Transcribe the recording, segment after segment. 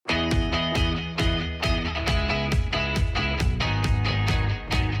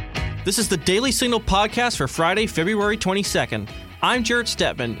This is the Daily Signal podcast for Friday, February 22nd. I'm Jared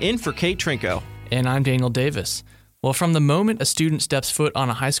Stepman, in for Kate Trinko. And I'm Daniel Davis. Well, from the moment a student steps foot on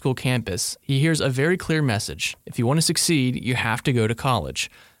a high school campus, he hears a very clear message. If you want to succeed, you have to go to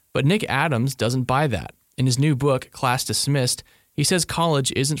college. But Nick Adams doesn't buy that. In his new book, Class Dismissed, he says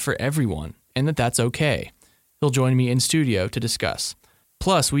college isn't for everyone, and that's okay. He'll join me in studio to discuss.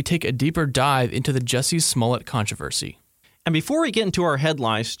 Plus, we take a deeper dive into the Jussie Smollett controversy. And before we get into our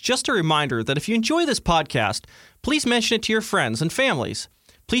headlines, just a reminder that if you enjoy this podcast, please mention it to your friends and families.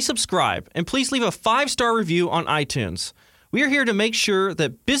 Please subscribe, and please leave a 5-star review on iTunes. We are here to make sure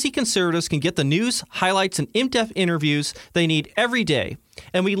that busy conservatives can get the news, highlights, and in-depth interviews they need every day.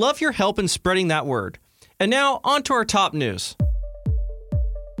 And we love your help in spreading that word. And now, on to our top news.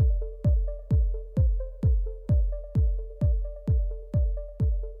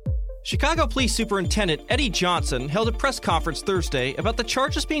 Chicago Police Superintendent Eddie Johnson held a press conference Thursday about the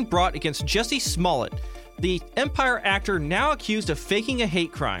charges being brought against Jussie Smollett, the Empire actor now accused of faking a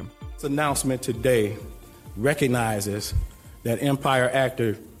hate crime. This announcement today recognizes that Empire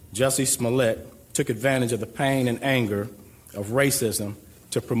actor Jussie Smollett took advantage of the pain and anger of racism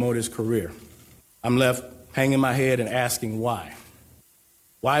to promote his career. I'm left hanging my head and asking why.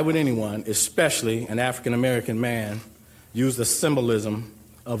 Why would anyone, especially an African-American man, use the symbolism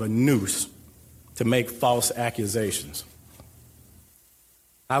of a noose to make false accusations?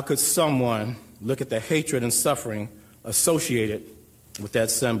 How could someone look at the hatred and suffering associated with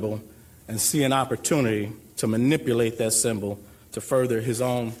that symbol and see an opportunity to manipulate that symbol to further his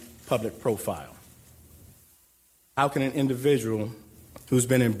own public profile? How can an individual who's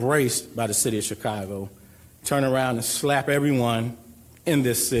been embraced by the city of Chicago turn around and slap everyone in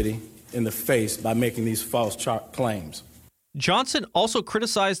this city in the face by making these false claims? Johnson also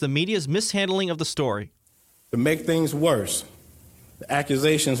criticized the media's mishandling of the story. To make things worse, the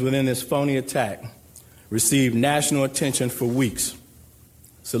accusations within this phony attack received national attention for weeks.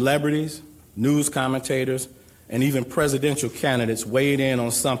 Celebrities, news commentators, and even presidential candidates weighed in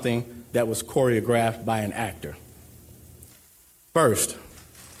on something that was choreographed by an actor. First,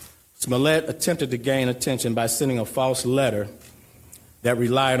 Smollett attempted to gain attention by sending a false letter that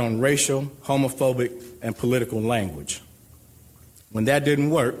relied on racial, homophobic, and political language. When that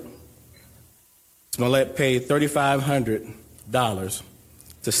didn't work, Smollett paid $3,500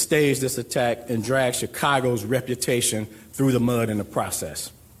 to stage this attack and drag Chicago's reputation through the mud in the process.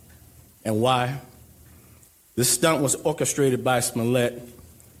 And why? This stunt was orchestrated by Smollett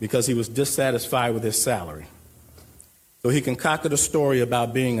because he was dissatisfied with his salary. So he concocted a story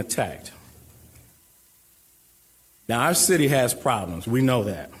about being attacked. Now, our city has problems. We know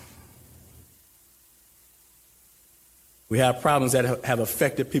that. We have problems that have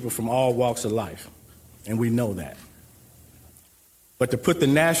affected people from all walks of life, and we know that. But to put the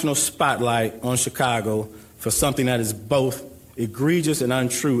national spotlight on Chicago for something that is both egregious and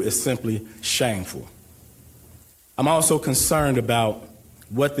untrue is simply shameful. I'm also concerned about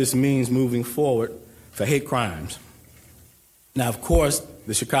what this means moving forward for hate crimes. Now, of course,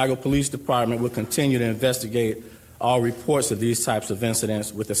 the Chicago Police Department will continue to investigate all reports of these types of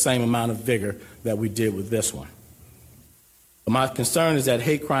incidents with the same amount of vigor that we did with this one. But my concern is that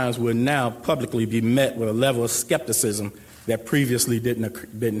hate crimes will now publicly be met with a level of skepticism that previously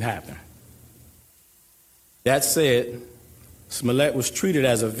didn't happen. That said, Smollett was treated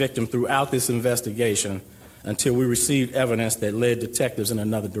as a victim throughout this investigation until we received evidence that led detectives in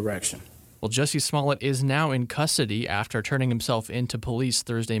another direction. Well, Jussie Smollett is now in custody after turning himself into police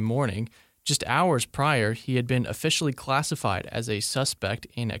Thursday morning. Just hours prior, he had been officially classified as a suspect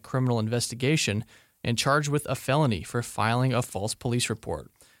in a criminal investigation and charged with a felony for filing a false police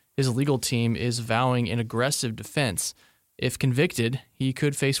report. His legal team is vowing an aggressive defense. If convicted, he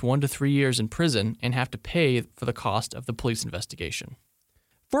could face 1 to 3 years in prison and have to pay for the cost of the police investigation.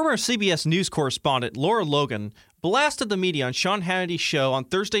 Former CBS News correspondent Laura Logan blasted the media on Sean Hannity's show on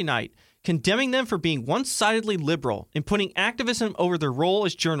Thursday night, condemning them for being one-sidedly liberal and putting activism over their role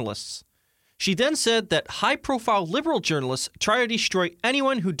as journalists. She then said that high-profile liberal journalists try to destroy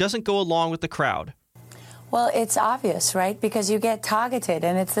anyone who doesn't go along with the crowd. Well, it's obvious, right? Because you get targeted,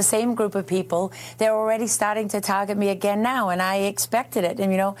 and it's the same group of people. They're already starting to target me again now, and I expected it.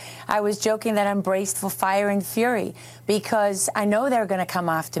 And, I was joking that I'm braced for fire and fury because I know they're going to come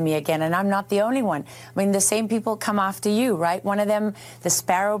after me again, and I'm not the only one. The same people come after you, right? One of them, the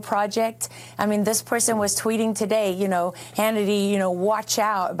Sparrow Project. This person was tweeting today, Hannity, watch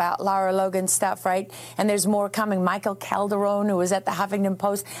out about Laura Logan stuff, right? And there's more coming. Michael Calderon, who was at the Huffington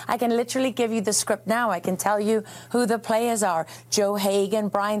Post. I can literally give you the script now. I can tell you who the players are. Joe Hagan,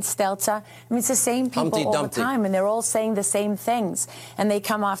 Brian Stelter. I mean, it's the same people all the time, and they're all saying the same things. And they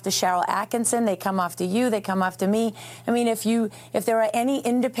come after Cheryl Atkinson, they come after you, they come after me. I mean, if there are any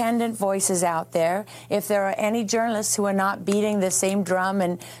independent voices out there, if there are any journalists who are not beating the same drum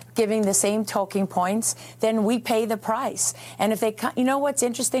and giving the same talking points, then we pay the price. And if they can't, you know what's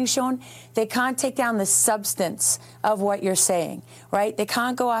interesting, Sean? They can't take down the substance of what you're saying, right? They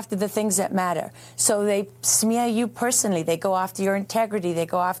can't go after the things that matter. So they smear you personally. They go after your integrity. They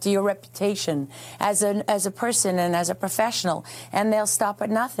go after your reputation as a person and as a professional. And they'll stop at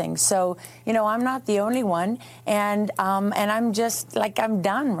nothing. So, you know, I'm not the only one. And I'm just like, I'm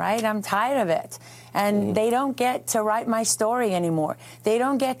done, right? I'm tired of it. And they don't get to write my story anymore. They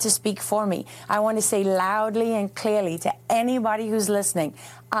don't get to speak for me. I want to say loudly and clearly to anybody who's listening,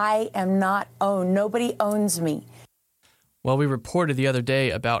 I am not owned. Nobody owns me. Well, we reported the other day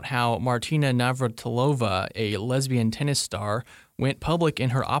about how Martina Navratilova, a lesbian tennis star, went public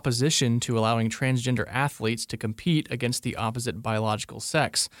in her opposition to allowing transgender athletes to compete against the opposite biological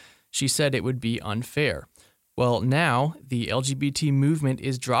sex. She said it would be unfair. Well, now the LGBT movement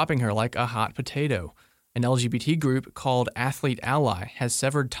is dropping her like a hot potato. An LGBT group called Athlete Ally has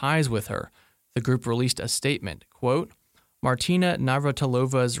severed ties with her. The group released a statement, quote, Martina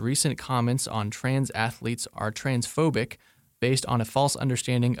Navratilova's recent comments on trans athletes are transphobic, based on a false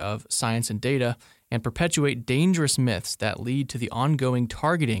understanding of science and data, and perpetuate dangerous myths that lead to the ongoing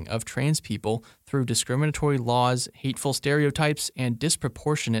targeting of trans people through discriminatory laws, hateful stereotypes, and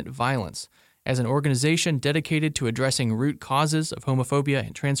disproportionate violence. As an organization dedicated to addressing root causes of homophobia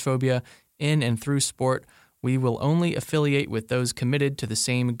and transphobia in and through sport, we will only affiliate with those committed to the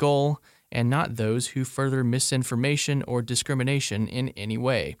same goal and not those who further misinformation or discrimination in any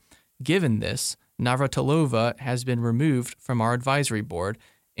way. Given this, Navratilova has been removed from our advisory board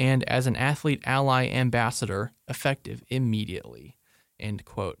and as an Athlete Ally ambassador, effective immediately. End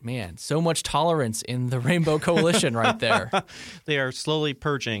quote. Man, so much tolerance in the Rainbow Coalition right there. They are slowly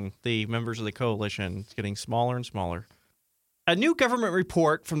purging the members of the coalition. It's getting smaller and smaller. A new government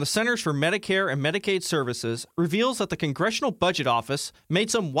report from the Centers for Medicare and Medicaid Services reveals that the Congressional Budget Office made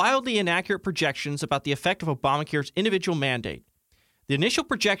some wildly inaccurate projections about the effect of Obamacare's individual mandate. The initial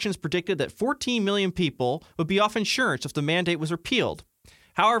projections predicted that 14 million people would be off insurance if the mandate was repealed.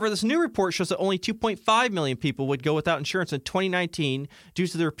 However, this new report shows that only 2.5 million people would go without insurance in 2019 due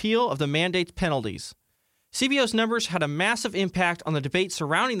to the repeal of the mandate's penalties. CBO's numbers had a massive impact on the debate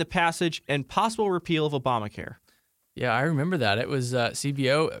surrounding the passage and possible repeal of Obamacare. Yeah, I remember that. It was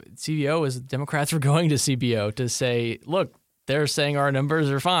CBO was Democrats were going to CBO to say, look, they're saying our numbers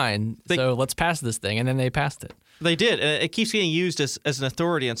are fine, so let's pass this thing. And then they passed it. They did. It keeps getting used as an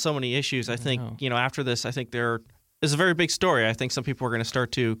authority on so many issues. I think, after this, I think it's a very big story. I think some people are going to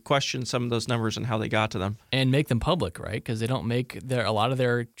start to question some of those numbers and how they got to them. And make them public, right? Because they don't make a lot of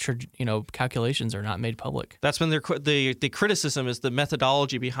their calculations are not made public. That's when the criticism is the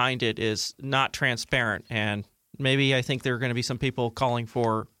methodology behind it is not transparent. And maybe I think there are going to be some people calling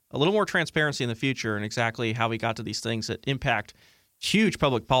for a little more transparency in the future and exactly how we got to these things that impact huge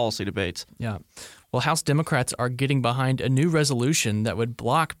public policy debates. Yeah. Well, House Democrats are getting behind a new resolution that would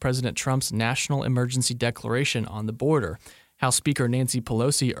block President Trump's national emergency declaration on the border. House Speaker Nancy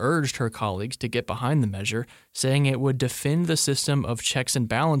Pelosi urged her colleagues to get behind the measure, saying it would defend the system of checks and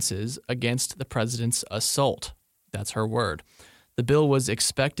balances against the president's assault. That's her word. The bill was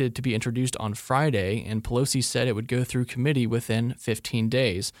expected to be introduced on Friday, and Pelosi said it would go through committee within 15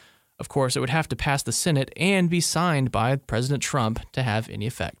 days. Of course, it would have to pass the Senate and be signed by President Trump to have any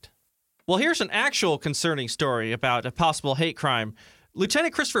effect. Well, here's an actual concerning story about a possible hate crime.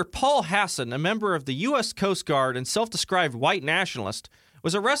 Lieutenant Christopher Paul Hassan, a member of the U.S. Coast Guard and self-described white nationalist,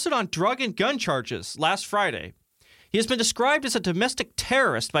 was arrested on drug and gun charges last Friday. He has been described as a domestic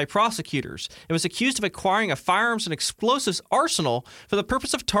terrorist by prosecutors and was accused of acquiring a firearms and explosives arsenal for the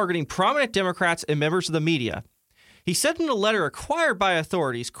purpose of targeting prominent Democrats and members of the media. He said in a letter acquired by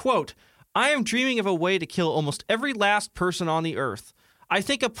authorities, quote, "I am dreaming of a way to kill almost every last person on the earth. I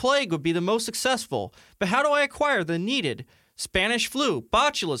think a plague would be the most successful, but how do I acquire the needed? Spanish flu,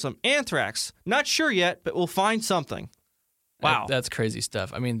 botulism, anthrax. Not sure yet, but we'll find something." Wow. That's crazy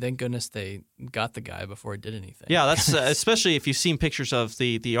stuff. I mean, thank goodness they got the guy before he did anything. Yeah, that's especially if you've seen pictures of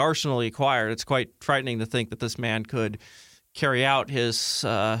the arsenal he acquired. It's quite frightening to think that this man could carry out his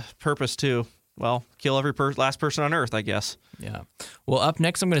purpose to, well, kill every last person on earth, I guess. Yeah. Well, up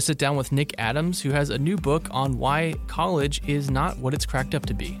next, I'm going to sit down with Nick Adams, who has a new book on why college is not what it's cracked up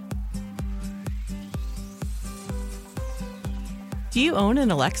to be. Do you own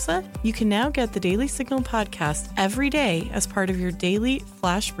an Alexa? You can now get the Daily Signal podcast every day as part of your daily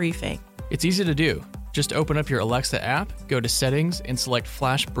flash briefing. It's easy to do. Just open up your Alexa app, go to Settings, and select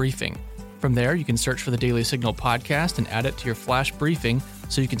Flash Briefing. From there, you can search for the Daily Signal podcast and add it to your Flash Briefing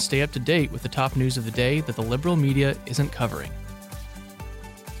so you can stay up to date with the top news of the day that the liberal media isn't covering.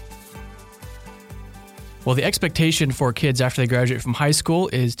 Well, the expectation for kids after they graduate from high school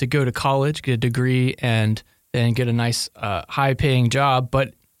is to go to college, get a degree, and then get a nice high-paying job,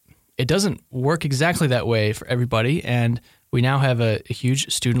 but it doesn't work exactly that way for everybody, and we now have a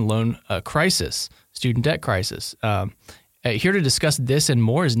huge student loan crisis, student debt crisis. Here to discuss this and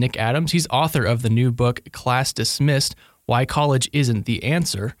more is Nick Adams. He's author of the new book, Class Dismissed, Why College Isn't the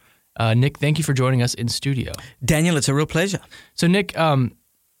Answer. Nick, thank you for joining us in studio. Daniel, it's a real pleasure. So, Nick,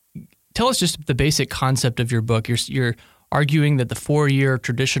 tell us just the basic concept of your book. You're arguing that the 4-year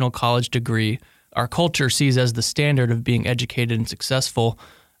traditional college degree our culture sees as the standard of being educated and successful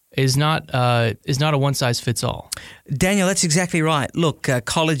is not a one-size-fits-all. Daniel, that's exactly right. Look,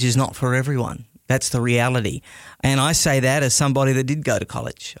 college is not for everyone. That's the reality. And I say that as somebody that did go to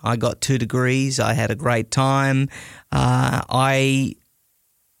college. I got 2 degrees. I had a great time. I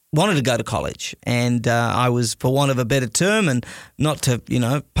wanted to go to college, and I was, for want of a better term, and not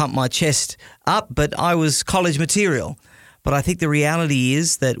to, pump my chest up, but I was college material. But I think the reality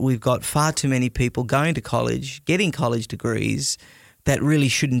is that we've got far too many people going to college, getting college degrees that really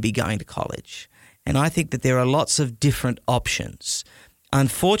shouldn't be going to college. And I think that there are lots of different options.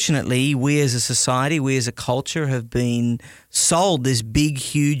 Unfortunately, we as a society, we as a culture have been sold this big,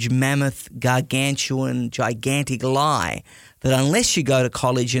 huge, mammoth, gargantuan, gigantic lie that unless you go to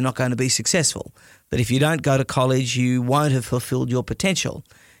college, you're not going to be successful. That if you don't go to college, you won't have fulfilled your potential.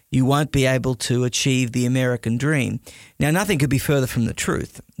 You won't be able to achieve the American dream. Now, nothing could be further from the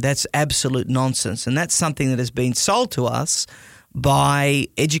truth. That's absolute nonsense. And that's something that has been sold to us by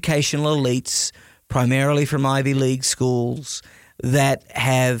educational elites, primarily from Ivy League schools, that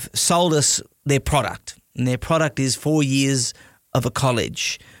have sold us their product. And their product is 4 years of a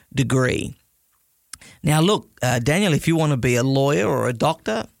college degree. Now, look, Daniel, if you want to be a lawyer or a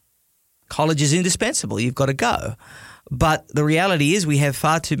doctor, college is indispensable. You've got to go. But the reality is we have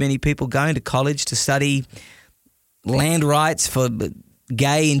far too many people going to college to study land rights for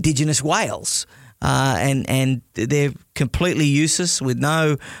gay Indigenous Wales. And they're completely useless with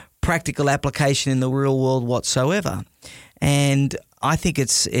no practical application in the real world whatsoever. And I think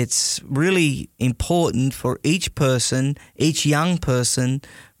it's really important for each person, each young person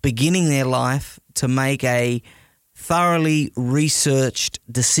beginning their life to make a thoroughly researched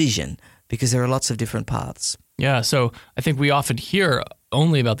decision, because there are lots of different paths. Yeah, so I think we often hear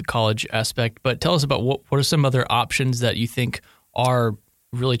only about the college aspect, but tell us about what are some other options that you think are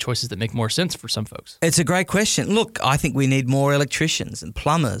really choices that make more sense for some folks? It's a great question. Look, I think we need more electricians and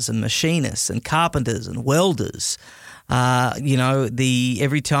plumbers and machinists and carpenters and welders.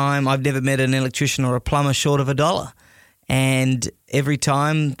 Every time I've never met an electrician or a plumber short of $1. And every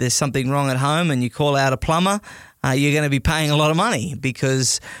time there's something wrong at home and you call out a plumber, you're going to be paying a lot of money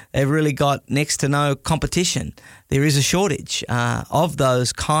because they've really got next to no competition. There is a shortage of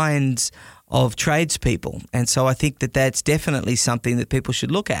those kinds of tradespeople. And so I think that that's definitely something that people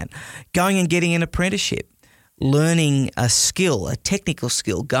should look at. Going and getting an apprenticeship, learning a skill, a technical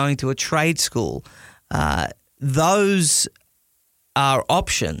skill, going to a trade school, those are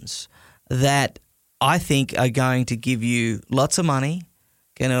options that I think are going to give you lots of money,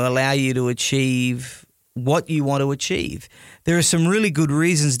 going to allow you to achieve what you want to achieve. There are some really good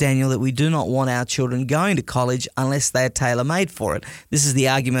reasons, Daniel, that we do not want our children going to college unless they are tailor-made for it. This is the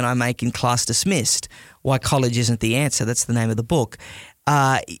argument I make in Class Dismissed, Why College Isn't the Answer. That's the name of the book.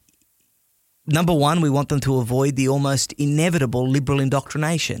 Number one, we want them to avoid the almost inevitable liberal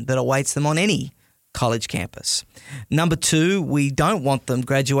indoctrination that awaits them on any college campus. Number two, we don't want them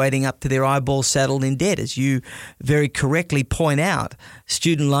graduating up to their eyeballs saddled in debt. As you very correctly point out,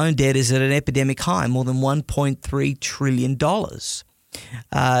 student loan debt is at an epidemic high, more than $1.3 trillion.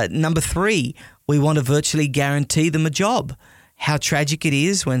 Number three, we want to virtually guarantee them a job. How tragic it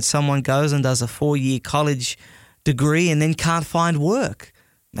is when someone goes and does a 4-year college degree and then can't find work.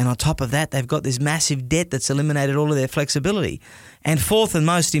 And on top of that, they've got this massive debt that's eliminated all of their flexibility. And fourth, and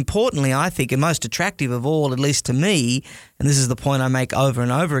most importantly, I think, and most attractive of all, at least to me, and this is the point I make over and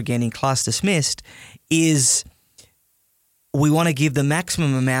over again in Class Dismissed, is we want to give the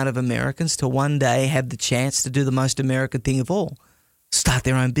maximum amount of Americans to one day have the chance to do the most American thing of all, start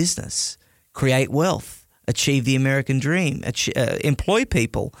their own business, create wealth, achieve the American dream, employ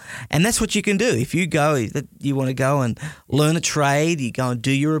people. And that's what you can do. If you want to go and learn a trade, you go and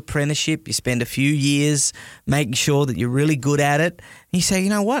do your apprenticeship, you spend a few years making sure that you're really good at it, and you say, you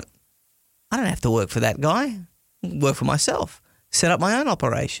know what? I don't have to work for that guy. I can work for myself. set up my own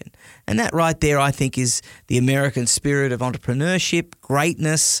operation. And that right there, I think, is the American spirit of entrepreneurship,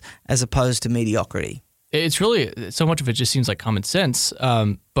 greatness, as opposed to mediocrity. It's really, so much of it just seems like common sense.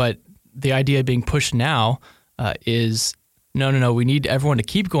 But the idea being pushed now is, no, we need everyone to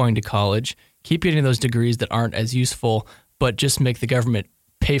keep going to college, keep getting those degrees that aren't as useful, but just make the government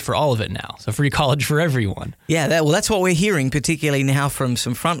pay for all of it now. So free college for everyone. Yeah, that's what we're hearing, particularly now from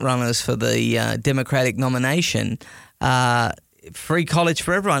some front runners for the Democratic nomination. Free college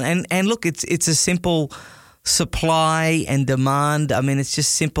for everyone. And look, it's a simple supply and demand. I mean, it's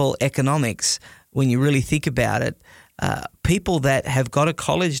just simple economics when you really think about it. People that have got a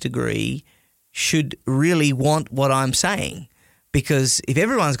college degree should really want what I'm saying. Because if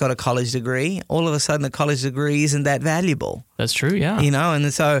everyone's got a college degree, all of a sudden the college degree isn't that valuable. That's true, yeah.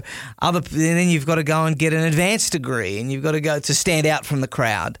 And so then you've got to go and get an advanced degree, and you've got to go to stand out from the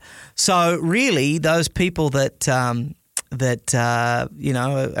crowd. So really, those people that are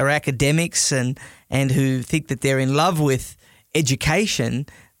academics and who think that they're in love with education,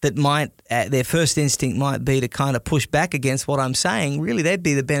 that might their first instinct might be to kind of push back against what I'm saying, really they'd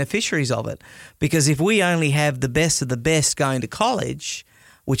be the beneficiaries of it. Because if we only have the best of the best going to college,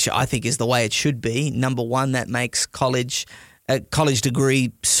 which I think is the way it should be, number one, that makes a college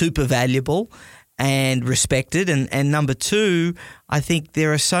degree super valuable and respected. And number two, I think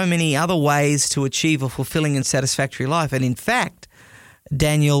there are so many other ways to achieve a fulfilling and satisfactory life. And in fact,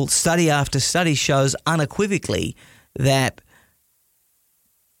 Daniel, study after study shows unequivocally that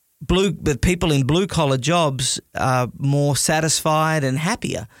people in blue-collar jobs are more satisfied and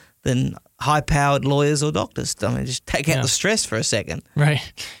happier than high-powered lawyers or doctors. I mean, just take out the stress for a second.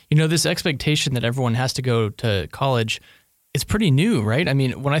 Right. This expectation that everyone has to go to college, it's pretty new, right? I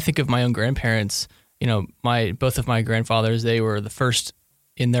mean, when I think of my own grandparents, both of my grandfathers, they were the first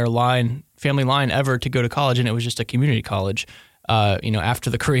in their family line ever to go to college, and it was just a community college, after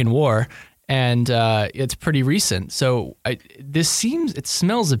the Korean War. And it's pretty recent. So it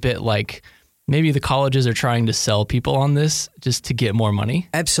smells a bit like maybe the colleges are trying to sell people on this just to get more money.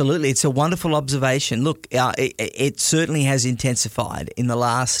 Absolutely. It's a wonderful observation. Look, it certainly has intensified in the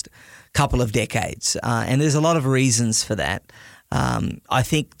last couple of decades. And there's a lot of reasons for that. I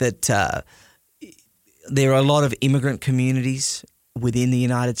think that there are a lot of immigrant communities within the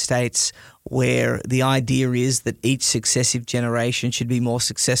United States where the idea is that each successive generation should be more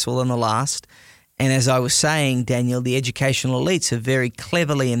successful than the last. And as I was saying, Daniel, the educational elites have very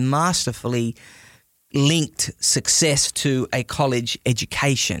cleverly and masterfully linked success to a college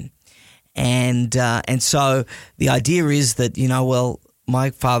education. And so the idea is that,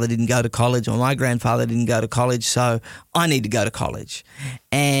 my father didn't go to college or my grandfather didn't go to college, so I need to go to college.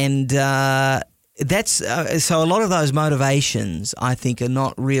 And so a lot of those motivations, I think, are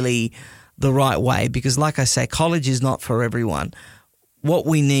not really the right way because, like I say, college is not for everyone. What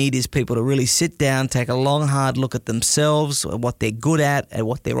we need is people to really sit down, take a long, hard look at themselves, what they're good at, and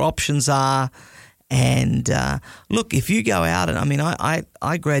what their options are. And look, if you go out, and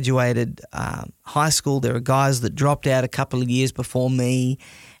I graduated high school. There are guys that dropped out a couple of years before me,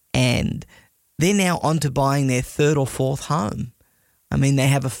 and they're now on to buying their third or fourth home. They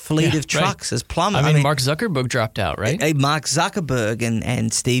have a fleet of trucks as plumbers. Mark Zuckerberg dropped out, right? Mark Zuckerberg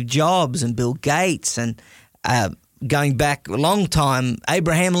and Steve Jobs and Bill Gates and going back a long time,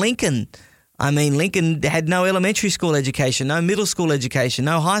 Abraham Lincoln. Lincoln had no elementary school education, no middle school education,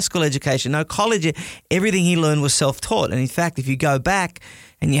 no high school education, no college. Everything he learned was self-taught. And in fact, if you go back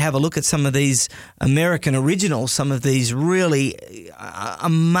and you have a look at some of these American originals, some of these really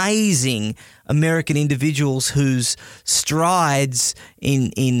amazing American individuals whose strides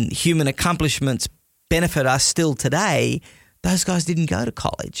in human accomplishments benefit us still today, those guys didn't go to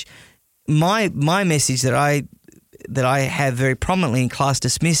college. My message that I have very prominently in Class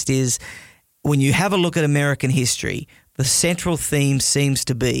Dismissed is when you have a look at American history, the central theme seems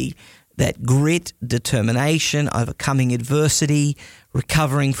to be that grit, determination, overcoming adversity,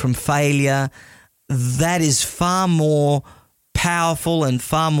 recovering from failure, that is far more powerful and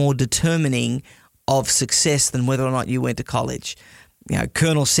far more determining of success than whether or not you went to college.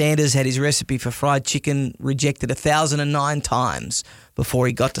 Colonel Sanders had his recipe for fried chicken rejected 1,009 times before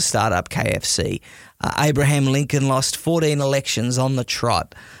he got to start up KFC. Abraham Lincoln lost 14 elections on the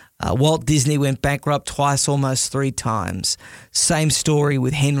trot. Walt Disney went bankrupt twice, almost 3 times. Same story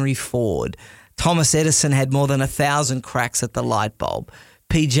with Henry Ford. Thomas Edison had more than 1,000 cracks at the light bulb.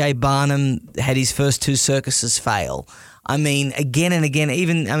 P.J. Barnum had his first 2 circuses fail. Again and again,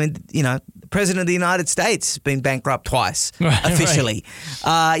 even, the President of the United States has been bankrupt twice, officially.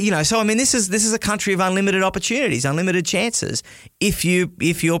 Right. This is a country of unlimited opportunities, unlimited chances. If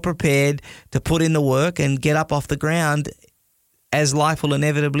you're prepared to put in the work and get up off the ground, as life will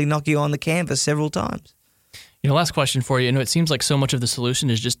inevitably knock you on the canvas several times. Last question for you. It seems like so much of the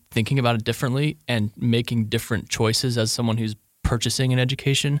solution is just thinking about it differently and making different choices as someone who's purchasing an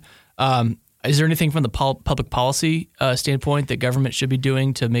education. Is there anything from the public policy standpoint that government should be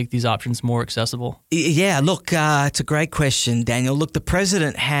doing to make these options more accessible? Yeah, look, it's a great question, Daniel. Look,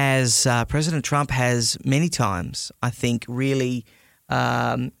 President Trump has many times, I think, really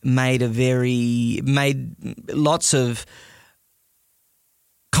made lots of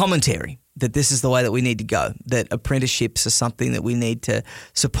commentary that this is the way that we need to go, that apprenticeships are something that we need to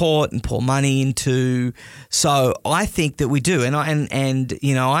support and pour money into. So I think that we do, and I'm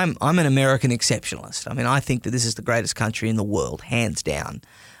an American exceptionalist. I mean, I think that this is the greatest country in the world, hands down.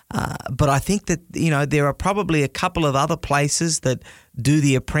 But I think that there are probably a couple of other places that do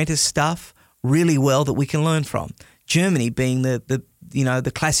the apprentice stuff really well that we can learn from. Germany being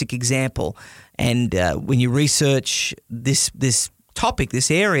the classic example, and when you research this topic, this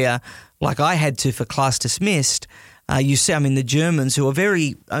area, like I had to for Class Dismissed, you see, the Germans who are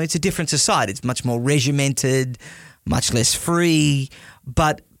it's a different society. It's much more regimented, much less free.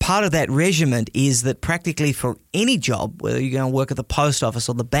 But part of that regiment is that practically for any job, whether you're going to work at the post office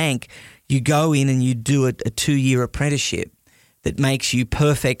or the bank, you go in and you do a 2-year apprenticeship that makes you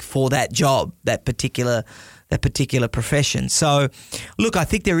perfect for that job, that particular profession. So, look, I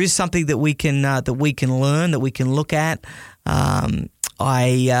think there is something that we can learn, that we can look at. I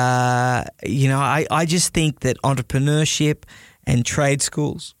just think that entrepreneurship and trade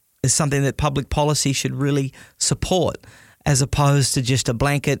schools is something that public policy should really support, as opposed to just a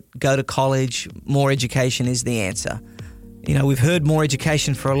blanket, go to college, more education is the answer. We've heard more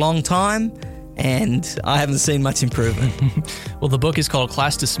education for a long time, and I haven't seen much improvement. Well, the book is called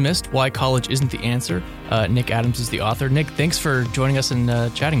Class Dismissed, Why College Isn't the Answer. Nick Adams is the author. Nick, thanks for joining us and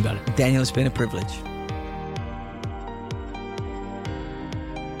chatting about it. Daniel, it's been a privilege.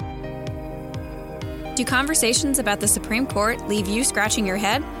 Do conversations about the Supreme Court leave you scratching your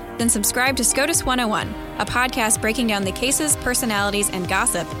head? Then subscribe to SCOTUS 101, a podcast breaking down the cases, personalities, and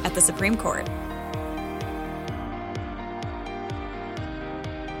gossip at the Supreme Court.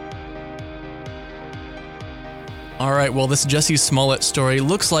 All right, well, this Jussie Smollett story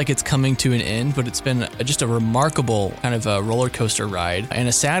looks like it's coming to an end, but it's been just a remarkable kind of a roller coaster ride, and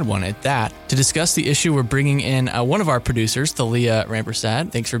a sad one at that. To discuss the issue, we're bringing in one of our producers, Thalia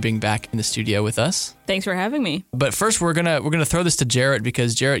Rampersad. Thanks for being back in the studio with us. Thanks for having me. But first, we're gonna throw this to Jarrett,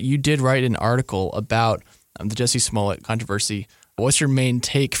 because Jarrett, you did write an article about the Jussie Smollett controversy. What's your main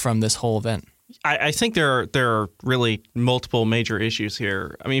take from this whole event? I think there are really multiple major issues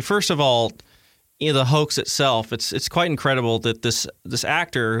here. I mean, first of all, the hoax itself, it's quite incredible that this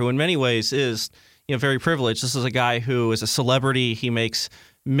actor, who in many ways is very privileged. This is a guy who is a celebrity. He makes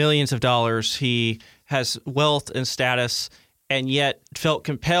millions of dollars. He has wealth and status, and yet felt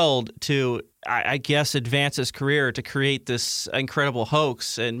compelled to, I guess, advance his career to create this incredible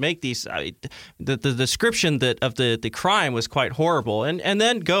hoax and make these. The description of the crime was quite horrible, and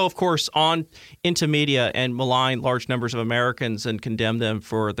then go, of course, on into media and malign large numbers of Americans and condemn them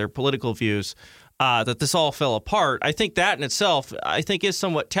for their political views. That this all fell apart. I think that in itself, is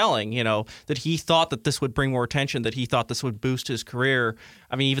somewhat telling, that he thought that this would bring more attention, that he thought this would boost his career.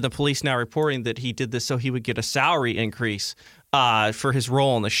 I mean, even the police now reporting that he did this so he would get a salary increase for his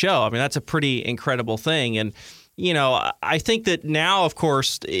role on the show. I mean, that's a pretty incredible thing. And, I think that now, of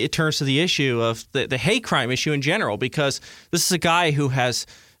course, it turns to the issue of the hate crime issue in general, because this is a guy who has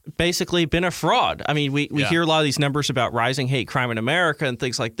basically been a fraud. I mean, we hear a lot of these numbers about rising hate crime in America and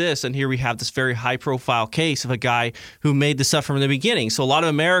things like this, and here we have this very high-profile case of a guy who made this up from the beginning. So a lot of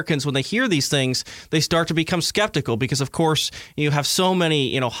Americans, when they hear these things, they start to become skeptical because, of course, you have so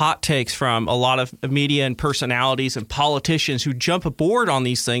many, hot takes from a lot of media and personalities and politicians who jump aboard on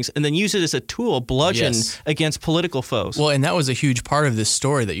these things and then use it as a tool, bludgeon against political foes. Well, and that was a huge part of this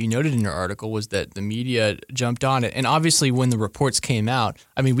story that you noted in your article, was that the media jumped on it. And obviously, when the reports came out,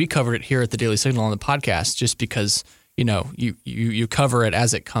 I mean, we covered it here at the Daily Signal on the podcast just because, you cover it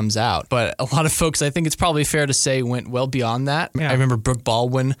as it comes out. But a lot of folks, I think it's probably fair to say, went well beyond that. Yeah. I remember Brooke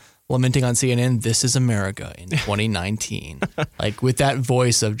Baldwin lamenting on CNN, "This is America in 2019." Like with that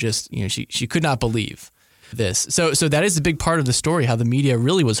voice of just, she could not believe this. So that is a big part of the story, how the media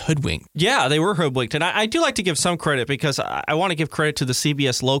really was hoodwinked. Yeah, they were hoodwinked. And I do like to give some credit, because I want to give credit to the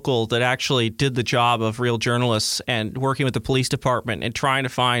CBS local that actually did the job of real journalists and working with the police department and trying to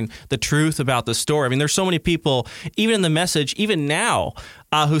find the truth about the story. I mean, there's so many people, even in the message, even now,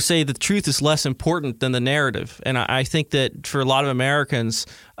 who say the truth is less important than the narrative. And I think that for a lot of Americans,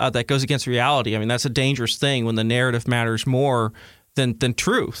 that goes against reality. I mean, that's a dangerous thing when the narrative matters more than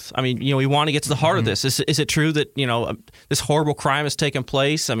truth. I mean, we want to get to the heart of this. Is it true that, this horrible crime has taken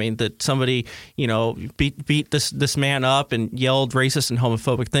place? I mean, that somebody, beat this man up and yelled racist and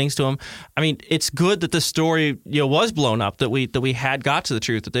homophobic things to him. I mean, it's good that this story, was blown up, that we had got to the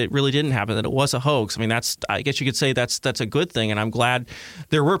truth, that it really didn't happen, that it was a hoax. I mean, I guess you could say that's a good thing, and I'm glad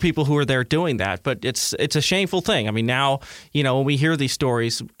there were people who were there doing that. But it's a shameful thing. I mean, now, when we hear these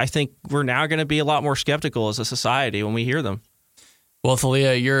stories, I think we're now going to be a lot more skeptical as a society when we hear them. Well,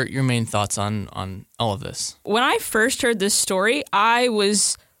 Thalia, your main thoughts on all of this? When I first heard this story, I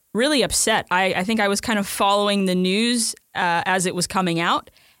was really upset. I think I was kind of following the news as it was coming out.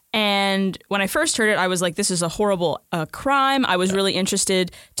 And when I first heard it, I was like, this is a horrible crime. I was really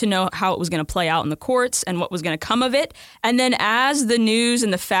interested to know how it was going to play out in the courts and what was going to come of it. And then as the news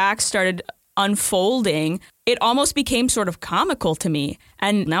and the facts started unfolding, it almost became sort of comical to me.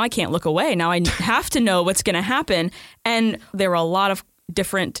 And now I can't look away. Now I have to know what's going to happen. And there were a lot of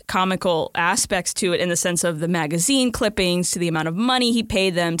different comical aspects to it, in the sense of the magazine clippings, to the amount of money he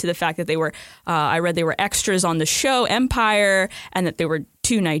paid them, to the fact that they were, I read they were extras on the show Empire, and that they were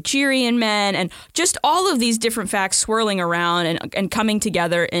 2 Nigerian men, and just all of these different facts swirling around and coming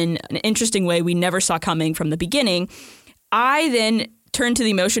together in an interesting way we never saw coming from the beginning. I then turned to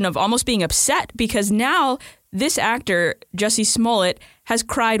the emotion of almost being upset, because now this actor, Jussie Smollett, has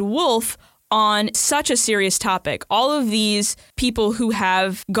cried wolf on such a serious topic. All of these people who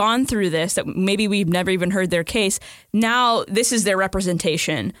have gone through this, that maybe we've never even heard their case, now this is their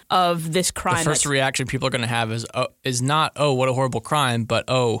representation of this crime. The first reaction people are going to have is not, oh, what a horrible crime, but,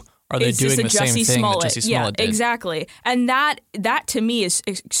 oh, are they doing the same thing that Jussie Smollett did? Exactly. And that to me is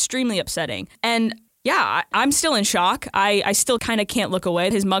extremely upsetting. And yeah, I'm still in shock. I still kind of can't look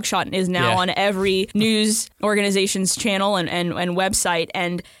away. His mugshot is now on every news organization's channel and website,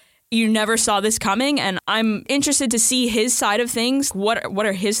 and you never saw this coming, and I'm interested to see his side of things. What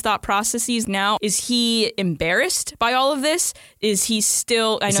are his thought processes now? Is he embarrassed by all of this? Is he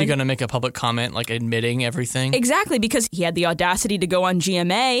still... Is he going to make a public comment, like admitting everything? Exactly, because he had the audacity to go on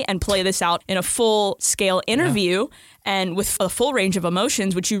GMA and play this out in a full-scale interview, and with a full range of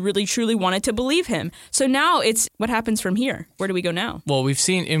emotions, which you really, truly wanted to believe him. So now it's, what happens from here? Where do we go now? Well, we've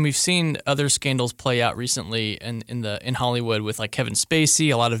seen other scandals play out recently in Hollywood with, like, Kevin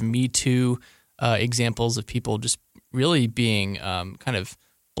Spacey, a lot of Me Too examples of people just really being kind of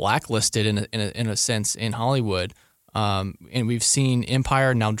blacklisted in a sense in Hollywood. And we've seen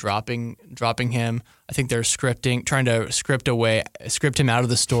Empire now dropping him. I think they're trying to script him out of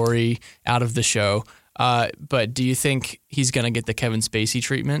the story, out of the show. But do you think he's going to get the Kevin Spacey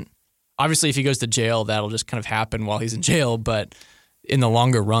treatment? Obviously, if he goes to jail, that'll just kind of happen while he's in jail, but in the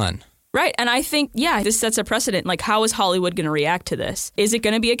longer run. Right. And I think, this sets a precedent. Like, how is Hollywood going to react to this? Is it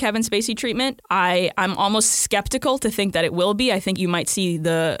going to be a Kevin Spacey treatment? I'm almost skeptical to think that it will be. I think you might see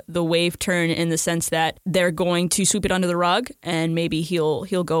the wave turn in the sense that they're going to sweep it under the rug, and maybe he'll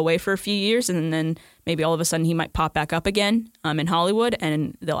go away for a few years, and then maybe all of a sudden he might pop back up again in Hollywood,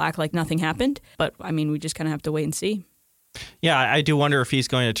 and they'll act like nothing happened. But, I mean, we just kind of have to wait and see. Yeah, I do wonder if he's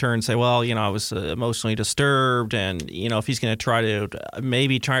going to turn and say, well, I was emotionally disturbed, and, if he's going to try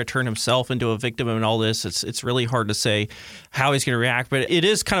to turn himself into a victim in all this. It's really hard to say how he's going to react, but it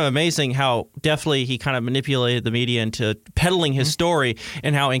is kind of amazing how deftly he kind of manipulated the media into peddling his story,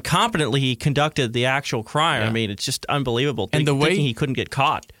 and how incompetently he conducted the actual crime. Yeah. I mean, it's just unbelievable. And the way thinking he couldn't get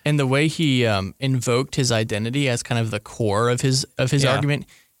caught. And the way he invoked his identity as kind of the core of his argument.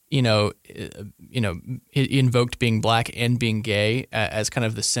 He invoked being black and being gay as kind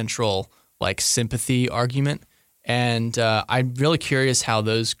of the central, like, sympathy argument. And I'm really curious how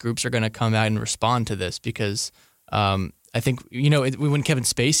those groups are going to come out and respond to this, because I think, when Kevin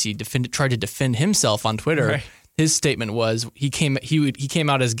Spacey tried to defend himself on Twitter, right, his statement was he came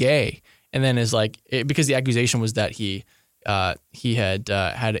out as gay, and then is like, because the accusation was that he had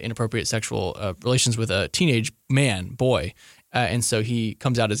had inappropriate sexual relations with a teenage boy. And so he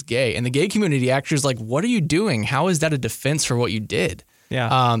comes out as gay, and the gay community actually is like, "What are you doing? How is that a defense for what you did?"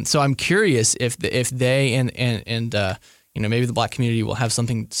 Yeah. So I'm curious if they and maybe the black community will have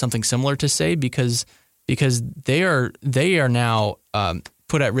something similar to say, because they are now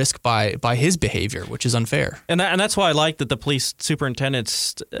put at risk by his behavior, which is unfair. And that's why I like that the police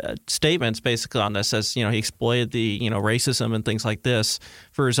superintendent's statements basically on this, as he exploited the racism and things like this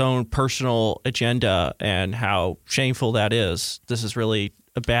for his own personal agenda, and how shameful that is. This is really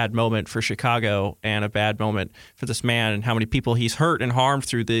a bad moment for Chicago, and a bad moment for this man, and how many people he's hurt and harmed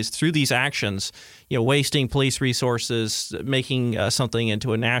through these actions. Wasting police resources, making something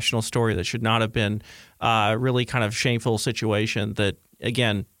into a national story that should not have been. Really kind of shameful situation that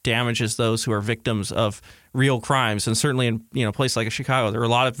again, damages those who are victims of real crimes. And certainly in a place like Chicago, there are a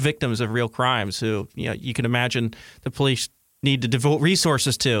lot of victims of real crimes who you can imagine the police need to devote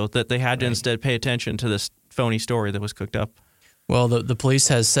resources to, that they had to instead pay attention to this phony story that was cooked up. Well, the police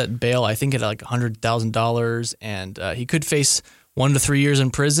has set bail, I think, at like $100,000, and he could face 1 to 3 years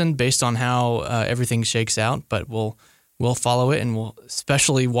in prison based on how everything shakes out. But we'll follow it, and we'll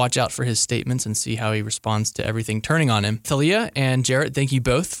especially watch out for his statements and see how he responds to everything turning on him. Thalia and Jarrett, thank you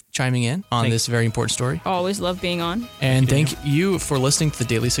both for chiming in on this very important story. Always love being on. And thank you for listening to the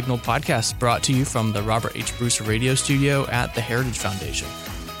Daily Signal podcast, brought to you from the Robert H. Bruce Radio Studio at the Heritage Foundation.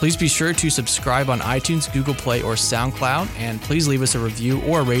 Please be sure to subscribe on iTunes, Google Play, or SoundCloud, and please leave us a review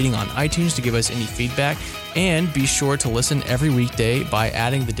or a rating on iTunes to give us any feedback. And be sure to listen every weekday by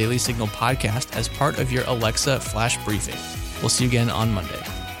adding the Daily Signal podcast as part of your Alexa flash briefing. We'll see you again on Monday.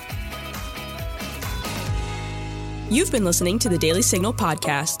 You've been listening to the Daily Signal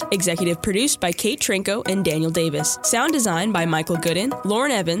podcast, executive produced by Kate Trinko and Daniel Davis. Sound design by Michael Gooden,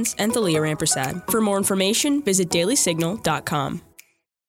 Lauren Evans, and Thalia Rampersad. For more information, visit dailysignal.com.